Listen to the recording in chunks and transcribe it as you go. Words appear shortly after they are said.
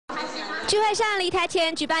聚会扇离台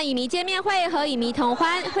前举办影迷见面会和影迷同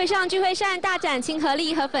欢，会上聚会扇大展亲和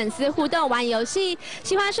力和粉丝互动玩游戏。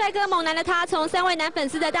喜欢帅哥猛男的他，从3位男粉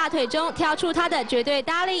丝的大腿中挑出他的绝对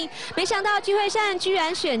darling， 没想到聚会扇居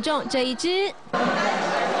然选中这一只。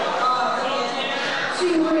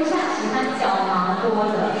聚会扇喜欢脚毛多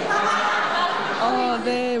的。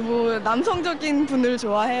 네, 뭐 남성적인 분을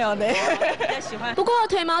좋아해요. 네. 不过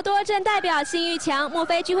腿毛多正代表性欲强，莫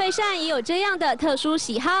非聚会扇也有这样的特殊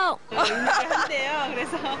喜好？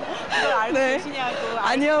 네.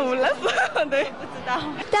 아니요, 몰랐어요. 네.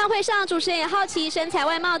 但会上主持人也好奇，身材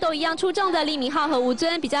外貌都一样出众的李敏镐和吴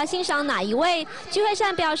尊比较欣赏哪一位？聚会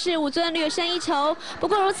扇表示吴尊略胜一筹，不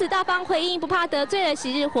过如此大方回应，不怕得罪了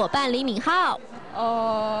昔日伙伴李敏镐。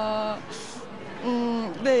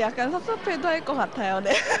 네, 약간 섭섭해도 할 것 같아요.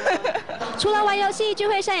 네. 除了玩游戏，聚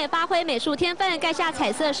会扇也发挥美术天分，盖下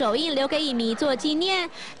彩色手印留给影迷做纪念。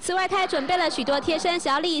此外，他还准备了许多贴身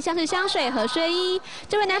小礼，像是香水和睡衣。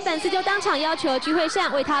这位男粉丝就当场要求聚会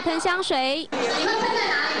扇为他喷香水。你会喷在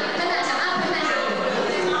哪里？喷在想要喷在哪里？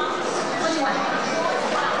不喜欢。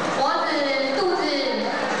脖子、肚子、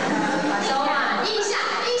手腕、腋下，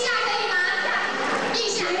腋下可以吗？腋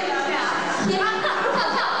下。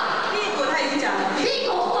屁股。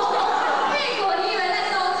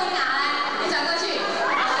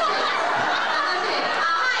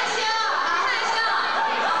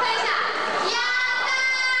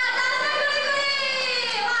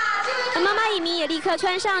 妈妈影迷也立刻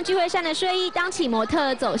穿上聚会扇的睡衣，当起模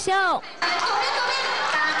特走秀。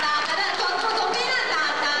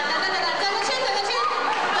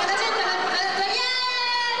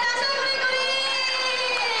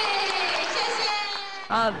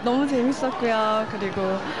너무 재밌었고요.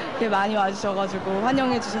 그리고 이렇게 많이 와주셔가지고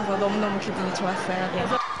환영해주셔서 너무너무 기분이 좋았어요. 네.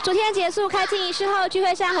 昨天结束开镜仪式后，聚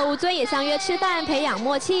会扇和吴尊也相约吃饭，培养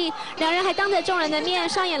默契。两人还当着众人的面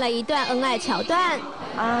上演了一段恩爱桥段。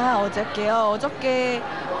 어저께요. 어저께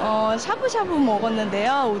샤브샤브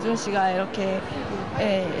먹었는데요. 우준 씨가 이렇게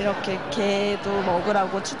게도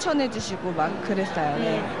먹으라고 추천해주시고 막 그랬어요.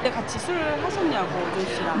 네. 근데 같이 술을 하셨냐고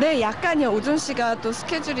우준 씨랑? 네, 약간요. 우준 씨가 또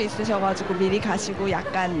스케줄이 있으셔가지고 미리 가시고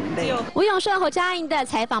약간 네. 吴永顺、侯佳莹的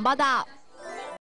采访报道。